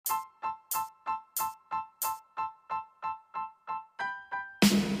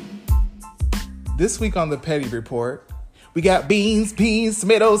This week on the Petty Report, we got beans,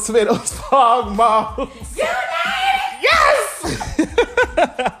 tomatoes, fog moss. You name it! Yes!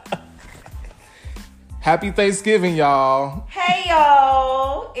 Happy Thanksgiving, y'all. Hey,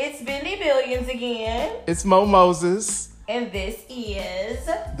 y'all. It's Bendy Billions again. It's Mo Moses. And this is...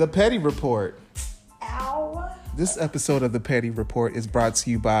 The Petty Report. Ow. This episode of The Petty Report is brought to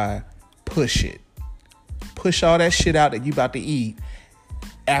you by Push It. Push all that shit out that you about to eat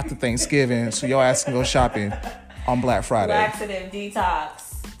after Thanksgiving so your ass can go shopping on Black Friday. Laxative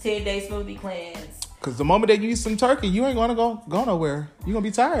detox. 10-day smoothie cleanse. Because the moment that you eat some turkey, you ain't going to go nowhere. You're going to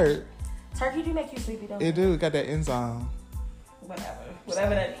be tired. Turkey do make you sleepy, don't It do. It got that enzyme.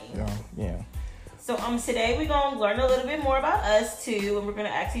 Whatever that means. Yeah. So today we're going to learn a little bit more about us, too. And we're going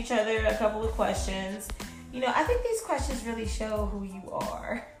to ask each other a couple of questions. You know, I think these questions really show who you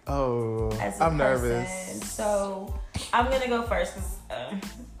are. Oh, as a I'm person. nervous. So I'm going to go first. Cause,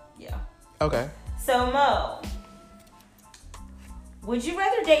 yeah. Okay. So, Mo, would you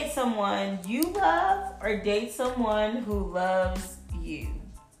rather date someone you love or date someone who loves you?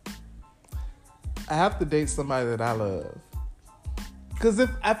 I have to date somebody that I love. Because if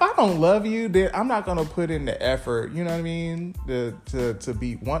I don't love you, then I'm not going to put in the effort, you know what I mean, to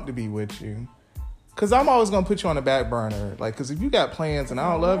want to be with you. Because I'm always going to put you on the back burner. Like, because if you got plans and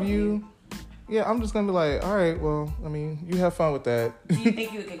I don't love you, yeah, I'm just going to be like, all right, well, I mean, you have fun with that. Do you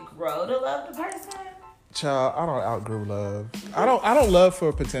think you could grow to love the person? Child, I don't outgrow love. I don't love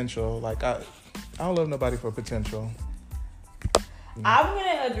for potential. Like, I don't love nobody for potential. I'm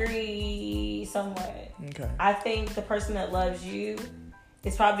going to agree somewhat. Okay. I think the person that loves you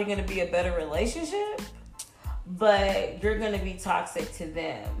is probably going to be a better relationship, but you're going to be toxic to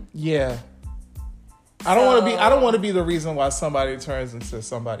them. Yeah. I don't want to be the reason why somebody turns into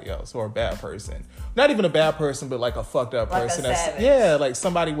somebody else or a bad person. Not even a bad person, but like a fucked up like person. A savage. Yeah, like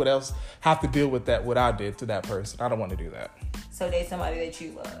somebody would else have to deal with that, what I did to that person. I don't want to do that. So date somebody that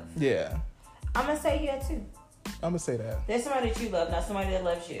you love. Yeah. I'm going to say yeah, too. I'm going to say that. There's somebody that you love, not somebody that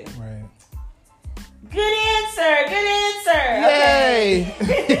loves you. Right. Good answer. Yay!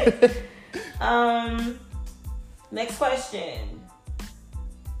 Okay. Next question.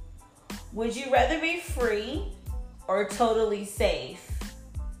 Would you rather be free or totally safe?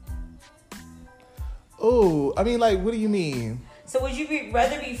 Oh, I mean, like, what do you mean? So would you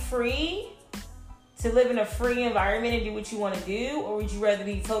rather be free to live in a free environment and do what you want to do, or would you rather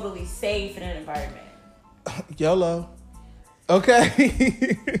be totally safe in an environment? YOLO.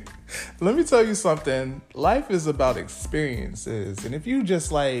 Okay. Let me tell you something. Life is about experiences. And if you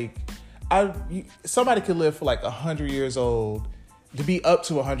just like, somebody could live for like 100 years old, to be up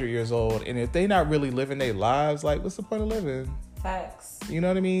to 100 years old. And if they not really living their lives, like, what's the point of living? Facts. You know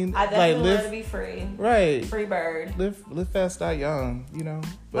what I mean? I definitely want to be free. Right. Free bird. Live fast, die young, you know?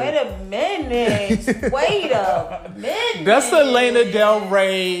 But Wait a minute. That's a Lana Del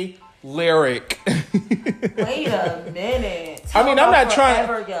Rey lyric. Wait a minute. I mean, I'm not trying.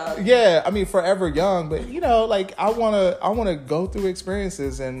 Forever young. Yeah, I mean, forever young, but you know, like I wanna go through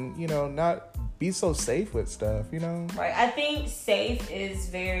experiences and you know not be so safe with stuff. You know, right? I think safe is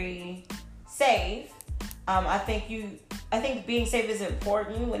very safe. I think being safe is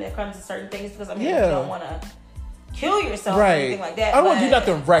important when it comes to certain things because you don't want to kill yourself or anything like that. I don't want to do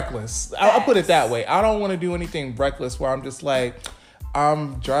nothing reckless. I'll put it that way. I don't want to do anything reckless where I'm just like.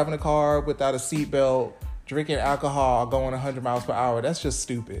 I'm driving a car without a seatbelt, drinking alcohol, going 100 miles per hour. That's just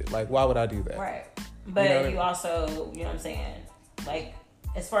stupid. Like, why would I do that? Right. But you also, you know what I'm saying? Like,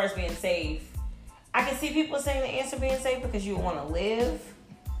 as far as being safe, I can see people saying the answer being safe because you want to live.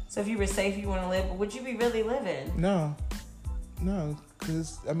 So if you were safe, you want to live. But would you be really living? No.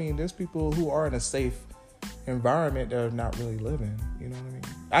 Because, I mean, there's people who are in a safe environment that are not really living. You know what I mean?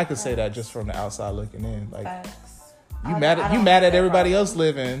 I could say that just from the outside looking in. Like. You mad at everybody else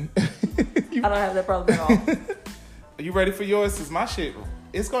living. I don't have that problem at all. Are you ready for yours? Cause my shit,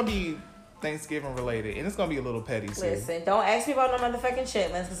 it's gonna be Thanksgiving related, and it's gonna be a little petty. Too. Listen, don't ask me about no motherfucking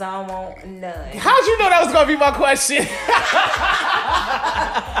chitlins, cause I don't want none. How'd you know that was gonna be my question?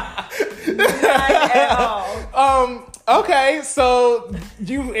 Not at all. Okay, so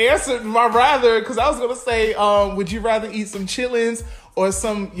you answered my rather, because I was gonna say, would you rather eat some chitlins or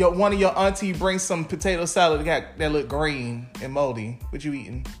one of your auntie brings some potato salad that look green and moldy? What you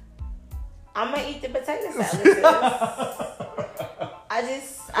eating? I'm gonna eat the potato salad.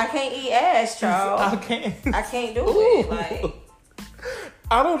 I can't eat ass, Charles. I can't do it. Like,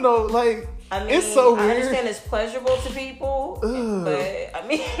 I don't know. Like, I mean, it's so weird. I understand it's pleasurable to people, but I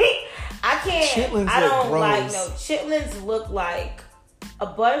mean, I can't. Chitlins I don't look like gross. chitlins look like a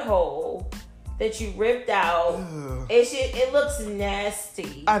butthole that you ripped out. Ugh. It looks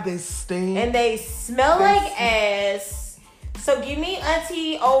nasty. They stink. And they smell like ass. So give me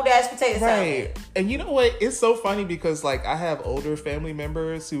auntie old ass potato salad. And you know what? It's so funny because like I have older family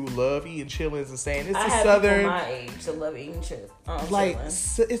members who love eating chitlins and saying it's I a have southern people my age to love eating like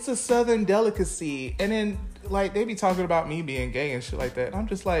chitlins. it's a southern delicacy. And then like they be talking about me being gay and shit like that. And I'm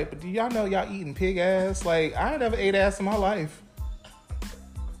just like, but do y'all know y'all eating pig ass? Like I ain't never ate ass in my life.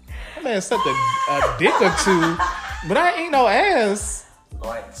 I may have sucked a dick or two, but I ain't no ass.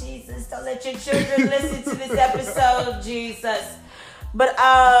 Lord Jesus, don't let your children listen to this episode, Jesus. But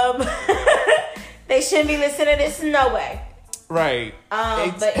they shouldn't be listening to this, no way. Right.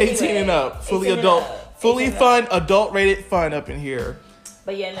 But 18 anyway, and up, fully 18 and adult, up, fully 18 fun, adult rated fun up in here.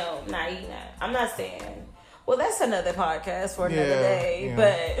 But yeah, no, I'm not eating that. I'm not saying. Well, that's another podcast for another day. Yeah.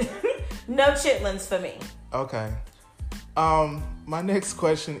 But no chitlins for me. Okay. My next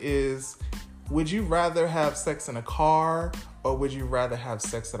question is, would you rather have sex in a car or would you rather have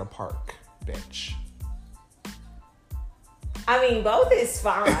sex at a park bench? I mean, both is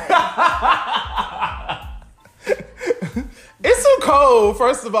fine. It's so cold,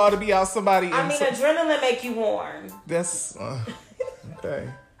 first of all, to be out somebody. I mean, adrenaline make you warm. That's okay.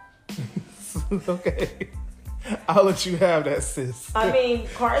 Okay. I'll let you have that, sis. I mean,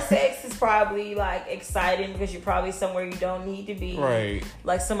 car sex is probably like exciting because you're probably somewhere you don't need to be. Right.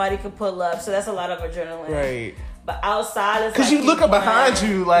 Like somebody could pull up, so that's a lot of adrenaline. Right. But outside is because like you looking behind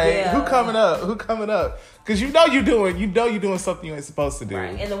you, like yeah. who coming up? Because you know you're doing something you ain't supposed to do.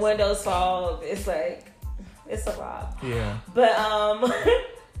 Right. And the windows fall. It's like it's a rock. Yeah. But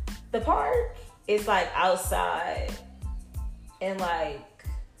the park is like outside, and like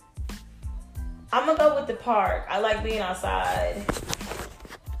I'm gonna go with the park. I like being outside.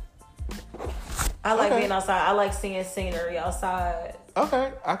 I like being outside. I like seeing scenery outside.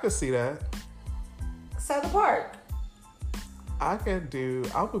 Okay, I could see that. So the park. I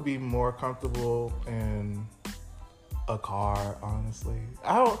would be more comfortable in a car, honestly.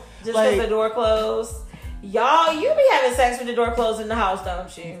 I don't just like because the door closed. Y'all, you be having sex with the door closed in the house,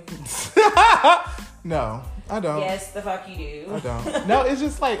 don't you? No, I don't. Yes, the fuck you do. I don't. No, it's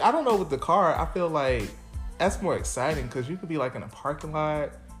just like, I don't know, with the car, I feel like that's more exciting because you could be like in a parking lot.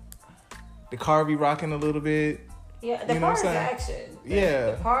 The car be rocking a little bit. Yeah, the park is action.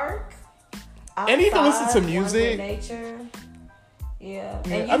 Yeah. The park. Outside, and you can listen to one music. with nature. Yeah.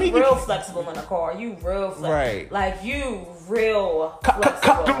 Yeah. And you real flexible in a car. You real flexible. Right. Like you real flexible.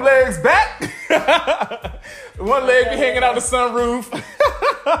 Cock them legs back. One leg be hanging out the sunroof.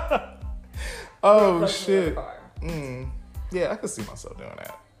 Oh, shit. Yeah, I could see myself doing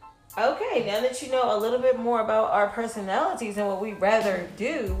that. Okay, now that you know a little bit more about our personalities and what we rather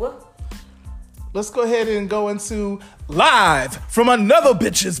do, let's go ahead and go into Live from Another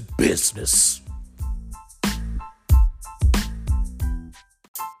Bitch's Business.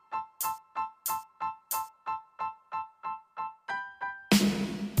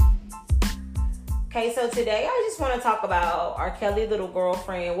 okay, so today I just want to talk about R. Kelly little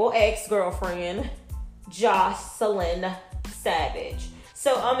girlfriend, ex-girlfriend, Jocelyn Savage.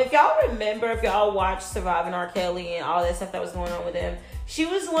 So, if y'all remember, if y'all watched Surviving R. Kelly and all that stuff that was going on with him, she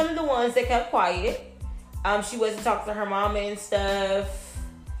was one of the ones that kept quiet. She wasn't talking to her mama and stuff.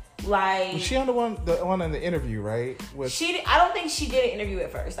 Like, was she on the one in the interview, right? I don't think she did an interview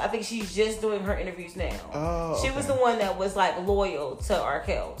at first. I think she's just doing her interviews now. Oh, she was the one that was like loyal to R.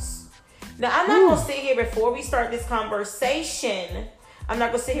 Kelly's. Now, I'm not gonna sit here before we start this conversation. I'm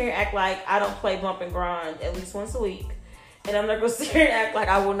not gonna sit here and act like I don't play bump and grind at least once a week. And I'm not going to sit here and act like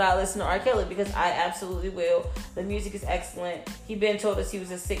I will not listen to R. Kelly, because I absolutely will. The music is excellent. He been told us he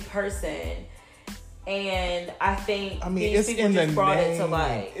was a sick person. And I think it's in the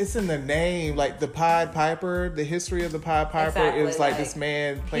name. It's in the name. Like the Pied Piper, the history of the Pied Piper is like this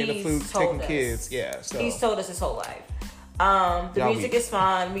man playing the flute, taking kids. Yeah. So he's told us his whole life. The music is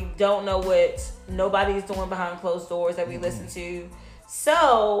fine. We don't know what nobody's doing behind closed doors that we listen to.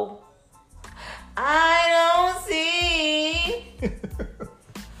 So I don't see.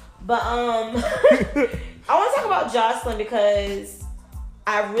 But I want to talk about Jocelyn because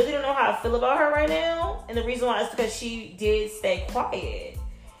I really don't know how I feel about her right now. And the reason why is because she did stay quiet.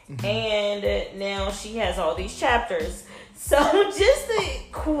 Mm-hmm. And now she has all these chapters. So just a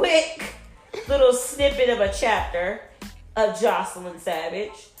quick little snippet of a chapter of Jocelyn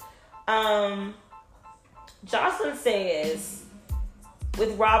Savage. Jocelyn says,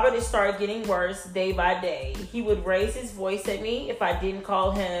 with Robert, it started getting worse day by day. He would raise his voice at me if I didn't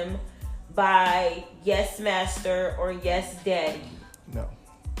call him by yes, master, or yes, daddy. No.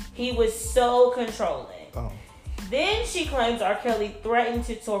 He was so controlling. Oh. Then she claims R. Kelly threatened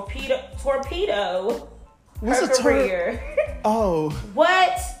to torpedo her career.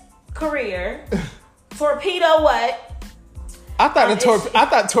 What career? Torpedo what? I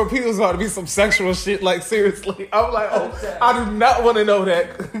thought torpedoes ought to be some sexual shit. Like, seriously, I'm like, I do not want to know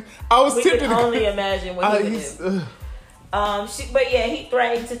that. I was tempted to only imagine what he would do. But yeah, he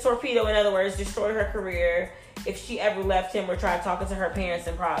threatened to torpedo, in other words, destroy her career if she ever left him or tried talking to her parents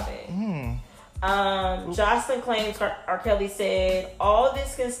in private. Jocelyn claims R. Kelly said, "All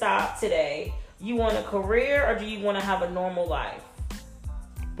this can stop today. You want a career or do you want to have a normal life?"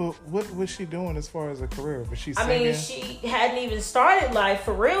 But what was she doing as far as a career? Was she singing? I mean, she hadn't even started life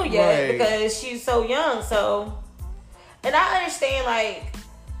for real yet because she's so young. So, and I understand, like,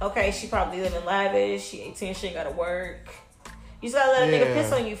 okay, she probably living lavish. She 18, she ain't got to work. You just gotta let a nigga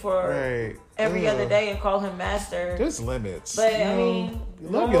piss on you for every other day and call him master. There's limits. But I mean,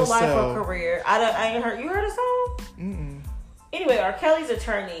 normal life or career. I ain't heard. You heard a song? Mm-mm. Anyway, R. Kelly's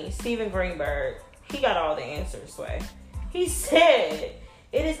attorney, Steven Greenberg, he got all the answers. Sway. He said,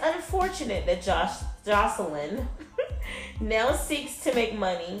 "It is unfortunate that Jocelyn now seeks to make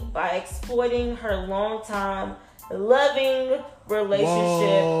money by exploiting her longtime loving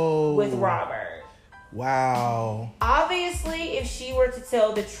relationship with Robert." Wow. Obviously, if she were to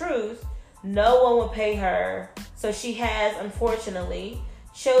tell the truth, no one would pay her. So she has, unfortunately,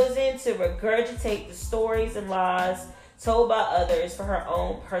 chosen to regurgitate the stories and lies told by others for her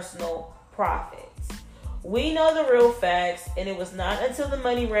own personal profits. We know the real facts, and it was not until the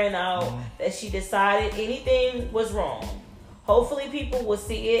money ran out that she decided anything was wrong. Hopefully, people will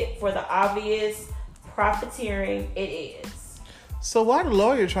see it for the obvious profiteering it is. So why the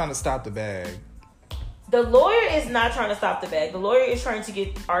lawyer trying to stop the bag? The lawyer is not trying to stop the bag. The lawyer is trying to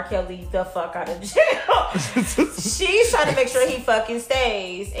get R. Kelly the fuck out of jail. She's trying to make sure he fucking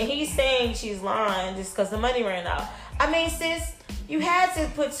stays. And he's saying she's lying just because the money ran out. I mean, sis, you had to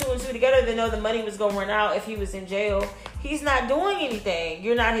put two and two together to know the money was going to run out if he was in jail. He's not doing anything.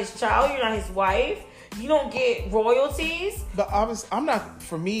 You're not his child. You're not his wife. You don't get royalties. But I'm not,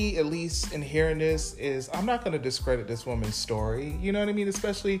 for me at least, in hearing this, is I'm not going to discredit this woman's story. You know what I mean?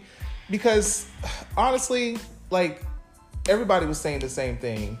 Especially because, honestly, like, everybody was saying the same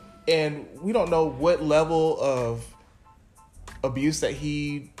thing. And we don't know what level of abuse that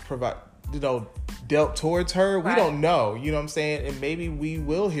he dealt towards her. Right. We don't know. You know what I'm saying? And maybe we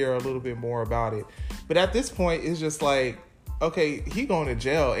will hear a little bit more about it. But at this point, it's just like, okay, he going to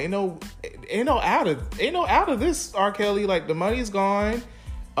jail. Ain't no out of this, R. Kelly. Like, the money's gone.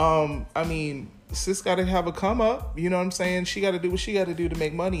 I mean, sis got to have a come up. You know what I'm saying? She got to do what she got to do to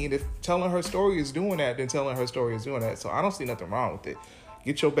make money. And if telling her story is doing that, then telling her story is doing that. So I don't see nothing wrong with it.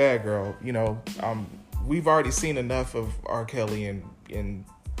 Get your bag, girl. You know, we've already seen enough of R. Kelly and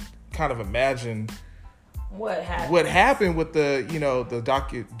kind of imagine what happened with the, you know, the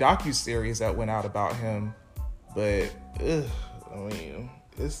docu-series that went out about him. But I mean,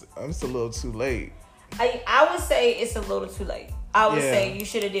 it's a little too late. I would say it's a little too late. I would say you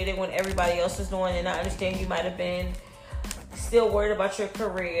should have did it when everybody else was doing it. And I understand you might have been still worried about your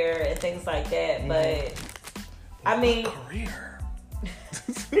career and things like that. But I mean, career.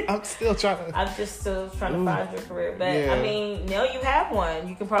 I'm still trying to. I'm just still trying to find your career. But I mean, now you have one.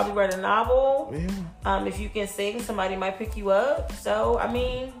 You can probably write a novel. Yeah. If you can sing, somebody might pick you up. So I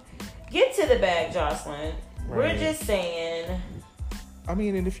mean, get to the bag, Jocelyn. Right. We're just saying. I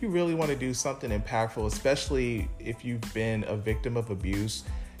mean, and if you really want to do something impactful, especially if you've been a victim of abuse,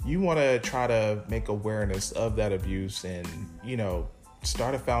 you want to try to make awareness of that abuse and, you know,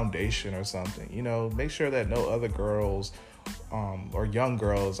 start a foundation or something. You know, make sure that no other girls or young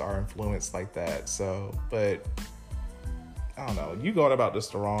girls are influenced like that. So, but I don't know. You going about this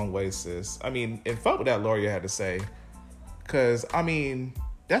the wrong way, sis. I mean, and fuck what that lawyer had to say. Because, I mean,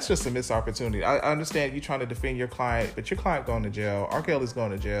 that's just a missed opportunity. I understand you trying to defend your client, but your client going to jail. R. Kelly's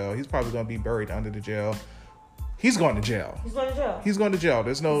going to jail. He's probably going to be buried under the jail. He's going to jail. He's going to jail. He's going to jail.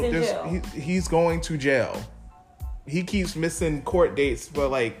 He's going to jail. He keeps missing court dates for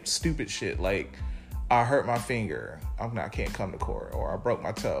like stupid shit. Like, I hurt my finger. I can't come to court. Or I broke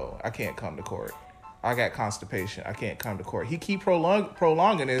my toe. I can't come to court. I got constipation. I can't come to court. He keep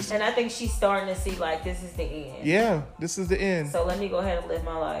prolonging this. And I think she's starting to see, like, this is the end. Yeah, this is the end. So let me go ahead and live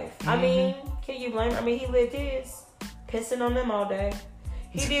my life. Mm-hmm. I mean, can you blame her? I mean, he lived his. Pissing on them all day.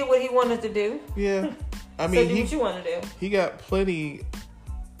 He did what he wanted to do. Yeah. I mean, so do what you want to do. He got plenty.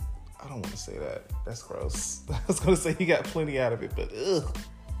 I don't want to say that. That's gross. I was going to say he got plenty out of it, but ugh.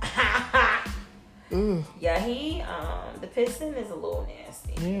 Yeah, the pissing is a little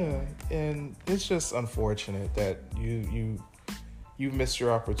nasty. Yeah, and it's just unfortunate that you you've missed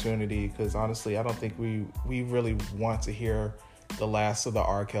your opportunity, because honestly, I don't think we really want to hear the last of the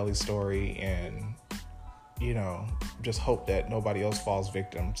R. Kelly story, and just hope that nobody else falls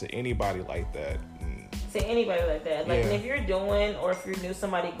victim to anybody like that. To anybody like that. Like, and if you're doing, or if you knew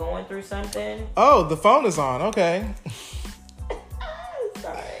somebody going through something. Oh, the phone is on. Okay.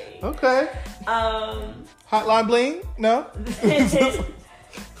 Sorry. Okay. Hotline bling? No?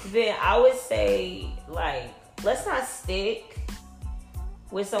 Then I would say, like, let's not stick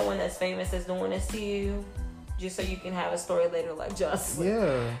with someone that's famous that's doing this to you, just so you can have a story later like Jocelyn.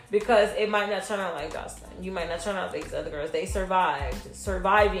 Yeah. Because it might not turn out like Jocelyn. You might not turn out like these other girls. They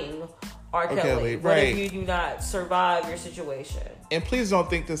surviving R. Kelly. What if you do not survive your situation? And please don't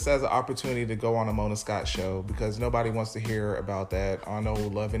think this as an opportunity to go on a Mona Scott show, because nobody wants to hear about that on no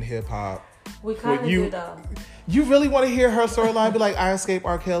Love and Hip Hop. We kind of do, though. You really want to hear her storyline be like, I escaped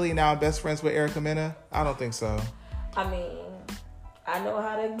R. Kelly and now I'm best friends with Erica Mena? I don't think so. I mean, I know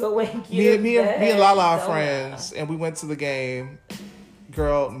how to go and get me and Lala are friends, and we went to the game.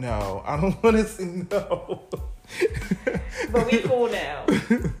 Girl, no. I don't want to see no. But we cool now.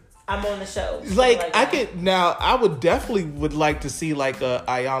 I'm on the show. Like I would like to see like a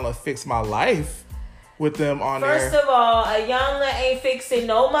Ayanna Fix My Life with them on there. First of all, Ayanna ain't fixing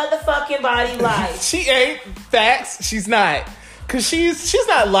no motherfucking body life. She ain't. Facts. She's not. Cause she's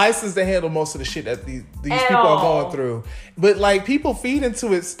not licensed to handle most of the shit that these people are going through. But like, people feed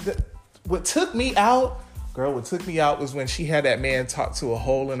into it. What took me out was when she had that man talk to a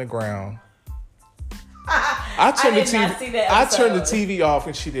hole in the ground. I turned the TV off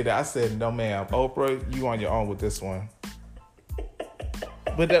and she did that. I said, "No, ma'am, Oprah, you on your own with this one."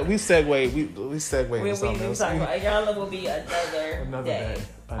 But that we segue to something else. Ayanna will be another day.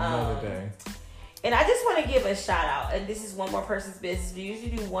 Another day. And I just want to give a shout out, and this is one more person's business. We usually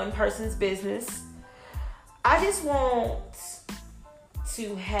do one person's business. I just want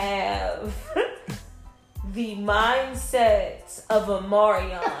to have the mindset of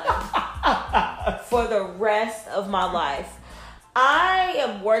Omarion for the rest of my life.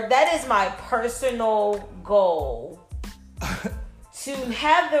 That is my personal goal. To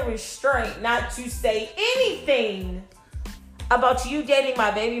have the restraint not to say anything about you dating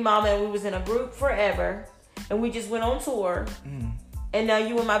my baby mama, and we was in a group forever, and we just went on tour, and now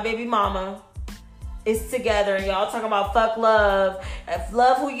you and my baby mama is together, and y'all talking about fuck love,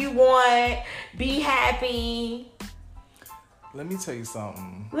 love who you want, be happy. Let me tell you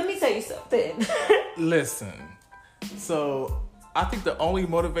something. Listen. So I think the only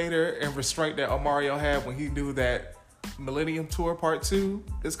motivator and restraint that Omarion had when he knew that Millennium Tour Part 2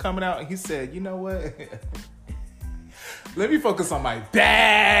 is coming out, and he said, you know what? Let me focus on my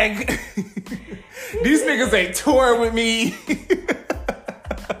bag. These niggas ain't touring with me.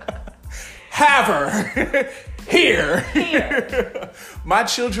 Have her. Here. My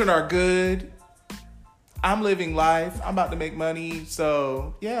children are good. I'm living life. I'm about to make money.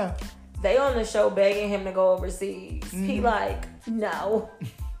 So, yeah. They on the show begging him to go overseas. He like, no.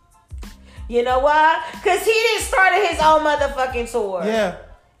 You know why? Because he didn't start his own motherfucking tour. Yeah.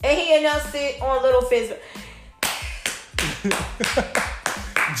 And he announced it on Little Fizz.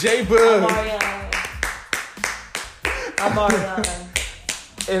 J Boog. Amarion.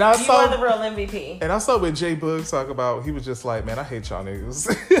 And I saw the real MVP. And I saw what J Boog talk about. He was just like, man, I hate y'all niggas.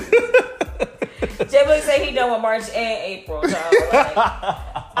 J Boog said he done with March and April. So like,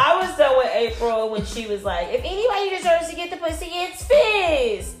 I was done with April when she was like, if anybody deserves to get the pussy, it's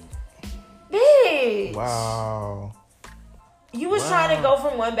Fizz. Bitch. Wow. You was trying to go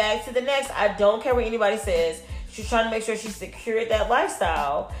from one bag to the next. I don't care what anybody says. She's trying to make sure she secured that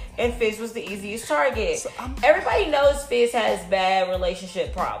lifestyle, and Fizz was the easiest target. So everybody knows Fizz has bad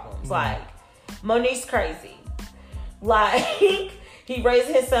relationship problems. Like, Monique's crazy. Like, he raised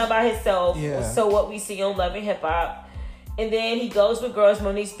his son by himself. Yeah. So what we see on Love and Hip Hop, and then he goes with girls.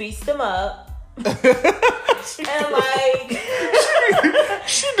 Monique beats them up. And like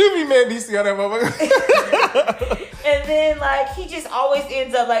she do be mad DC on that motherfucker. And then like he just always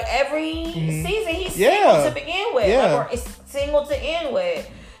ends up like every season he's single to begin with, or is single to end with.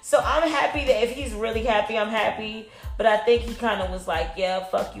 So I'm happy that if he's really happy, I'm happy. But I think he kind of was like, yeah,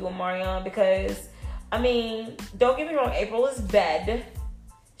 fuck you, Omarion, because I mean, don't get me wrong, April is bad.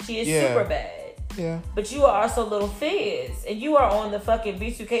 She is super bad. Yeah. But you are also Little Fizz, and you are on the fucking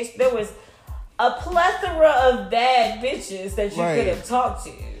B2K. There was a plethora of bad bitches that you could have talked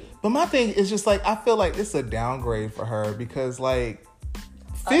to. But my thing is just like, I feel like it's a downgrade for her because like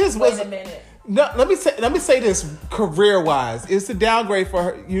Fizz was. Wait a minute. No, let me say this career wise. It's a downgrade for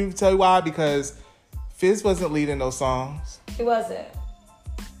her. You tell you why? Because Fizz wasn't leading those songs. He wasn't.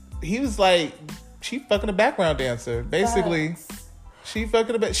 He was like, she fucking a background dancer, basically. She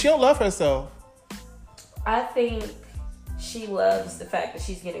fucking a bit. She don't love herself. I think she loves the fact that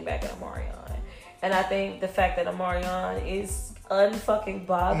she's getting back at Omarion. And I think the fact that Omarion is unfucking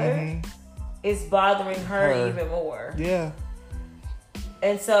bothered is bothering her even more. Yeah.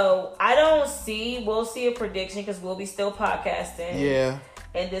 And so we'll see a prediction because we'll be still podcasting. Yeah.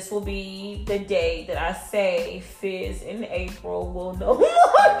 And this will be the day that I say Fizz in April will no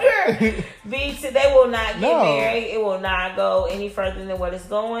longer be. They will not get married. It will not go any further than what it's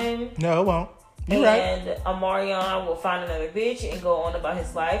going. No, it won't. You're and right. Omarion will find another bitch and go on about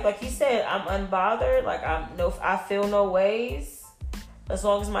his life. Like he said, I'm unbothered. Like I feel no ways as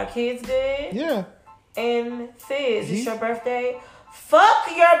long as my kid's good. Yeah. And Fizz, it's your birthday.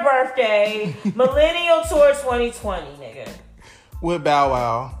 Fuck your birthday. Millennial Tour 2020, nigga. With Bow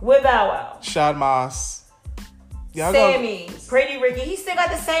Wow. Shad Moss. Sammy. Pretty Ricky. He still got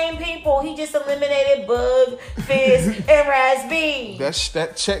the same people. He just eliminated Bug, Fizz, and Raz B.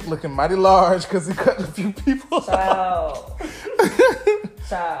 That check looking mighty large because he cut a few people out.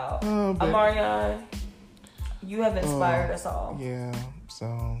 Child. Oh, Omarion, you have inspired us all. Yeah.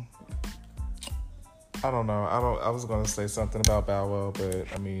 So, I don't know. I was going to say something about Bow Wow, but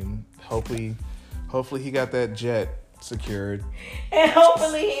I mean, hopefully he got that jet secured. And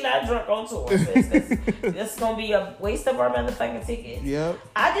hopefully he not drunk on tour. This is going to be a waste of our motherfucking tickets. Yep.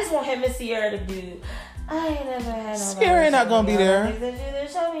 I just want him and Sierra to do... I ain't never had no... Sierra ain't not going to be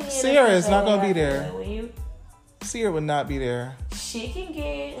there. Sierra is not going to be there. Sierra would not be there. She can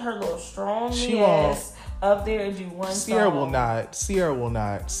get her little strong ass up there and do one Sierra song. will not. Sierra will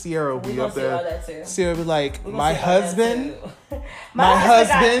not. Sierra will be up there. All that too. Sierra will be like, my husband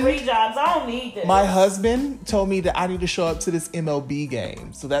got 3 jobs. I don't need this. My husband told me that I need to show up to this MLB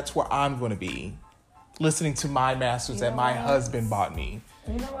game. So that's where I'm going to be. Listening to my masters that my husband bought me.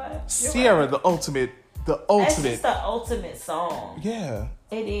 You know what? Sierra, the ultimate. That's just the ultimate song. Yeah.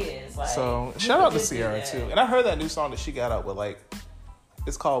 It is. Like, so shout out to Sierra too. And I heard that new song that she got out with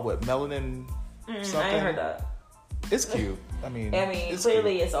it's called what? Melanin something? I ain't heard that. It's cute. I mean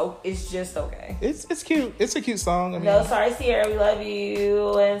clearly cute. It's just okay. It's cute. It's a cute song. I mean, no, sorry, Sierra, we love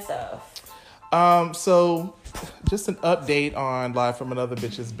you and stuff. So just an update on Live from Another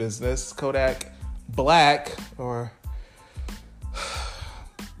Bitch's Business. Kodak Black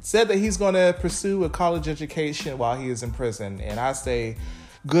said that he's going to pursue a college education while he is in prison, and I say,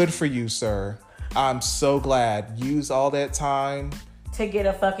 good for you, sir. I'm so glad. Use all that time to get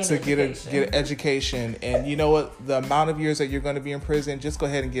a fucking education. Get an education. And you know what? The amount of years that you're going to be in prison, just go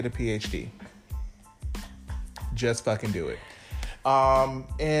ahead and get a PhD. Just fucking do it.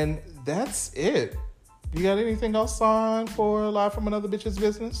 And that's it. You got anything else on for Live from Another Bitch's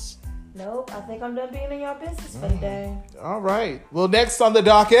Business? Nope. I think I'm done being in your business for the day. All right. Well, next on the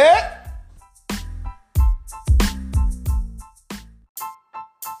docket...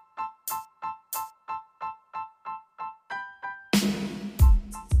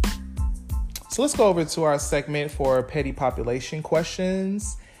 So let's go over to our segment for petty population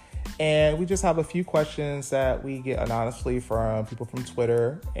questions. And we just have a few questions that we get anonymously from people from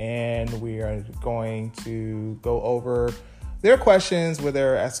Twitter. And we are going to go over their questions where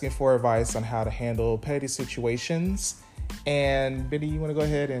they're asking for advice on how to handle petty situations. And Biddy, you want to go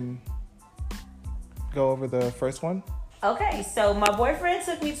ahead and go over the first one? Okay, so my boyfriend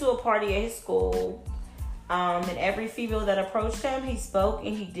took me to a party at his school. And every female that approached him, he spoke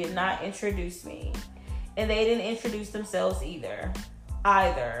and he did not introduce me. And they didn't introduce themselves either.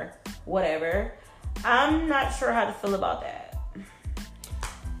 Whatever. I'm not sure how to feel about that.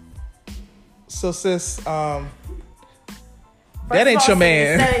 So sis, that ain't your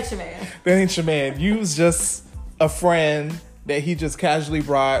man. That ain't your man. That ain't your man. You was just a friend that he just casually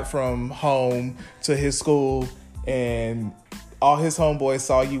brought from home to his school, and all his homeboys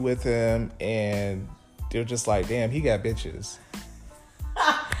saw you with him, and they're just like, damn, he got bitches.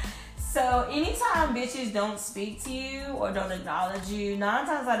 So anytime bitches don't speak to you or don't acknowledge you, 9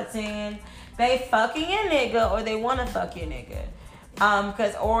 times out of 10, they fucking your nigga or they want to fuck your nigga.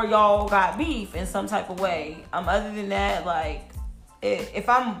 Or y'all got beef in some type of way. Other than that, like, if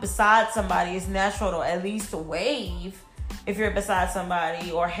I'm beside somebody, it's natural to at least wave if you're beside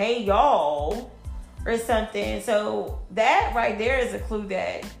somebody, or hey y'all or something. So that right there is a clue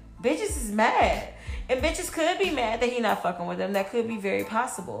that bitches is mad. And bitches could be mad that he not fucking with them. That could be very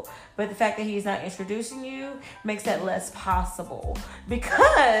possible. But the fact that he's not introducing you makes that less possible.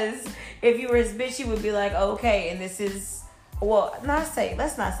 Because if you were his bitch, you would be like, okay, and this is, let's not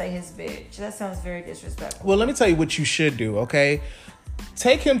say his bitch. That sounds very disrespectful. Well, let me tell you what you should do, okay?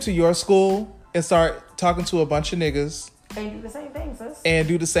 Take him to your school and start talking to a bunch of niggas. And do the same thing, sis. And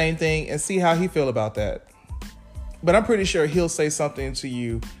do the same thing and see how he feel about that. But I'm pretty sure he'll say something to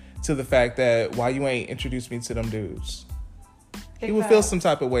you to the fact that why you ain't introduced me to them dudes. He would feel some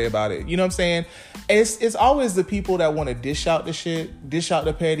type of way about it. You know what I'm saying? It's always the people that want to dish out the shit, dish out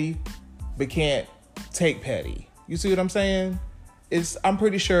the petty, but can't take petty. You see what I'm saying? I'm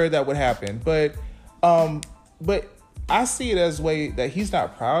pretty sure that would happen. But I see it as a way that he's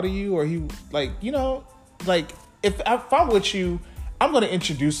not proud of you, or he, like, you know, like if I'm with you, I'm going to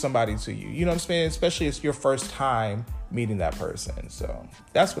introduce somebody to you. You know what I'm saying? Especially if it's your first time meeting that person. So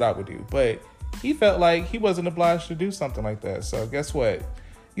that's what I would do. But he felt like he wasn't obliged to do something like that. So guess what?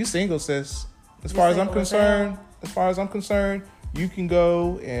 You single, sis. As far as I'm concerned, you can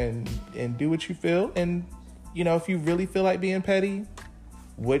go and do what you feel. And, you know, if you really feel like being petty,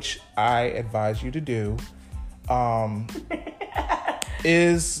 which I advise you to do,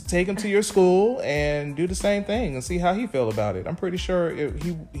 is take him to your school and do the same thing and see how he feel about it. I'm pretty sure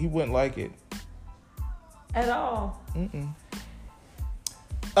he wouldn't like it. At all. We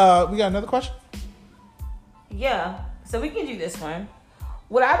got another question? Yeah. So we can do this one.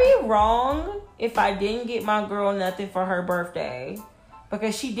 Would I be wrong if I didn't get my girl nothing for her birthday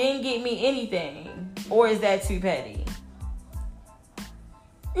because she didn't get me anything? Or is that too petty?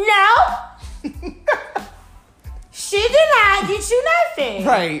 No. She did not get you nothing.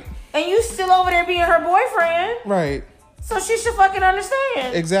 Right. And you still over there being her boyfriend. Right. So she should fucking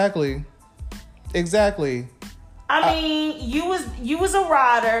understand. Exactly. I mean, you was a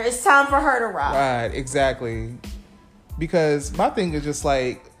rider. It's time for her to ride. Right, exactly. Because my thing is just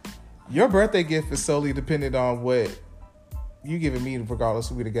like, your birthday gift is solely dependent on what you giving me,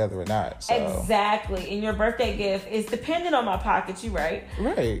 regardless if we together or not. So. Exactly. And your birthday gift is dependent on my pocket, you right?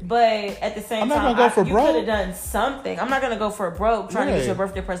 Right. But at the same time, I'm not gonna go for broke. You could have done something. I'm not gonna go for broke trying to get you a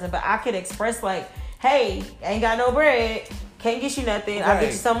birthday present, but I could express like, hey, ain't got no bread, can't get you nothing, I'll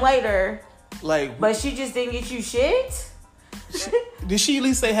get you some later. Like, but she just didn't get you shit? Did she at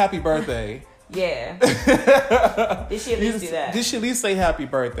least say happy birthday? Yeah. Did she at least do that? Did she at least say happy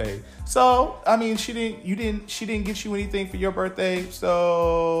birthday? So, I mean, she didn't get you anything for your birthday.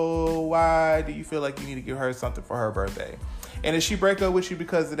 So why do you feel like you need to give her something for her birthday? And if she break up with you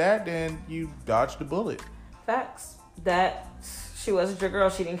because of that, then you dodged the bullet. Facts. That she wasn't your girl.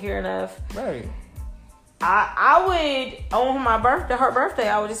 She didn't care enough. Right. I would, on her birthday,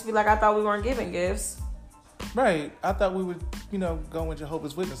 I would just be like, I thought we weren't giving gifts. Right. I thought we would, go with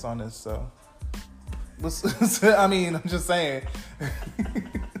Jehovah's Witness on this. So, I mean, I'm just saying.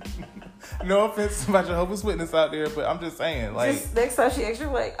 No offense to my Jehovah's Witness out there, but I'm just saying, like, just next time she asks you,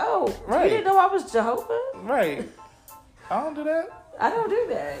 like, oh, right. You didn't know I was Jehovah? Right. I don't do that. I don't do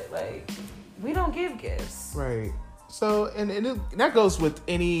that. Like, we don't give gifts. Right. So, and that goes with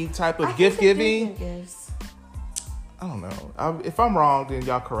any type of gift giving. Gifts. I don't know. If I'm wrong, then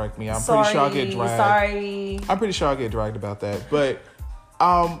y'all correct me. I'm pretty sure I'll get dragged. I'm pretty sure I'll get dragged about that. But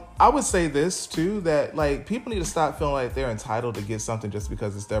I would say this too, that like people need to stop feeling like they're entitled to get something just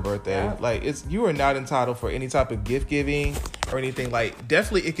because it's their birthday. Yeah. Like you are not entitled for any type of gift giving or anything. Like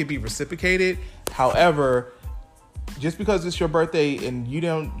definitely it could be reciprocated. However, just because it's your birthday and you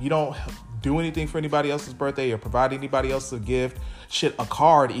don't do anything for anybody else's birthday or provide anybody else a gift, shit, a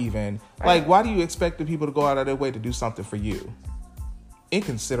card even. Right. Like, why do you expect the people to go out of their way to do something for you?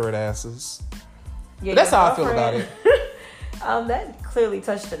 Inconsiderate asses. Yeah, that's how I feel about it. That clearly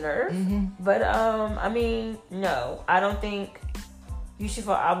touched a nerve. Mm-hmm. But, I mean, no, I don't think you should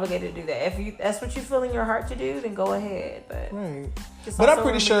feel obligated to do that. If that's what you feel in your heart to do, then go ahead. But, right. But I'm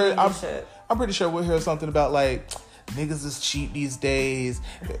pretty sure we'll hear something about like, niggas is cheap these days.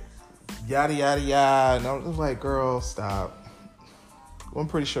 Yada, yada, yada. And I'm like, girl, stop. I'm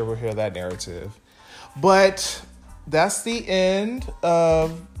pretty sure we'll hear that narrative. But that's the end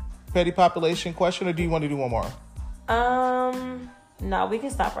of petty population question, or do you want to do one more? No, we can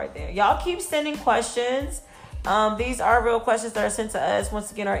stop right there. Y'all keep sending questions. These are real questions that are sent to us.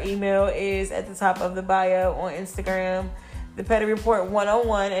 Once again, our email is at the top of the bio on Instagram.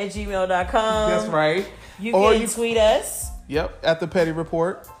 thepettyreport101@gmail.com. That's right. You can tweet us. Yep, at the Petty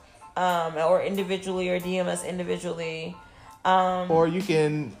Report. Or individually, or DM us individually. Or you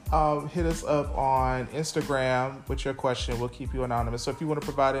can hit us up on Instagram with your question. We'll keep you anonymous. So if you want to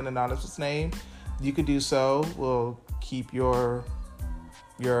provide an anonymous name, you could do so. We'll keep your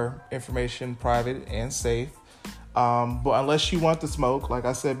information private and safe. But unless you want the smoke, like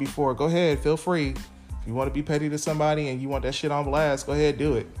I said before, go ahead, feel free. If you want to be petty to somebody and you want that shit on blast, go ahead,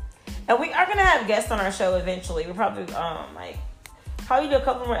 do it. And we are gonna have guests on our show eventually. We'll probably probably do a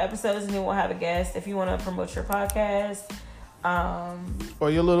couple more episodes and then we'll have a guest if you want to promote your podcast. Or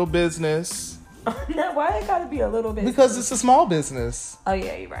your little business. Now, why it gotta be a little bit? Because it's a small business. Oh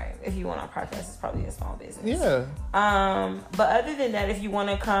yeah, you're right. If you want our podcast, it's probably a small business. Yeah. But other than that, if you want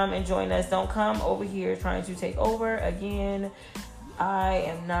to come and join us, don't come over here trying to take over again. I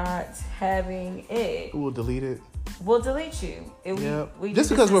am not having it. We'll delete it. We'll delete you. We just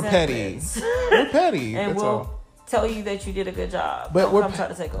because we're petty. We're petty. And that's we'll all. tell you that you did a good job. But don't come try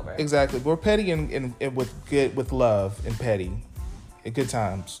to take over. Exactly. We're petty and with love and petty. At good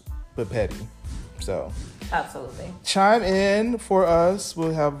times, but petty. So absolutely chime in for us.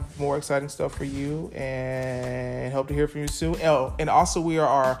 We'll have more exciting stuff for you and hope to hear from you soon. Oh, and also we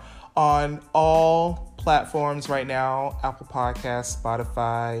are on all platforms right now: Apple Podcasts,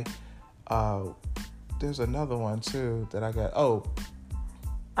 Spotify. There's another one too that I got.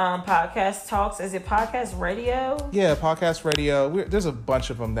 Podcast Talks. Is it Podcast Radio? Yeah, Podcast Radio. There's a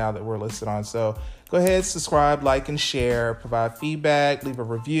bunch of them now that we're listed on. So go ahead, subscribe, like, and share. Provide feedback. Leave a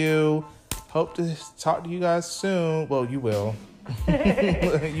review. Hope to talk to you guys soon. Well, you will.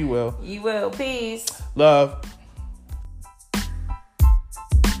 You will. You will. Peace. Love.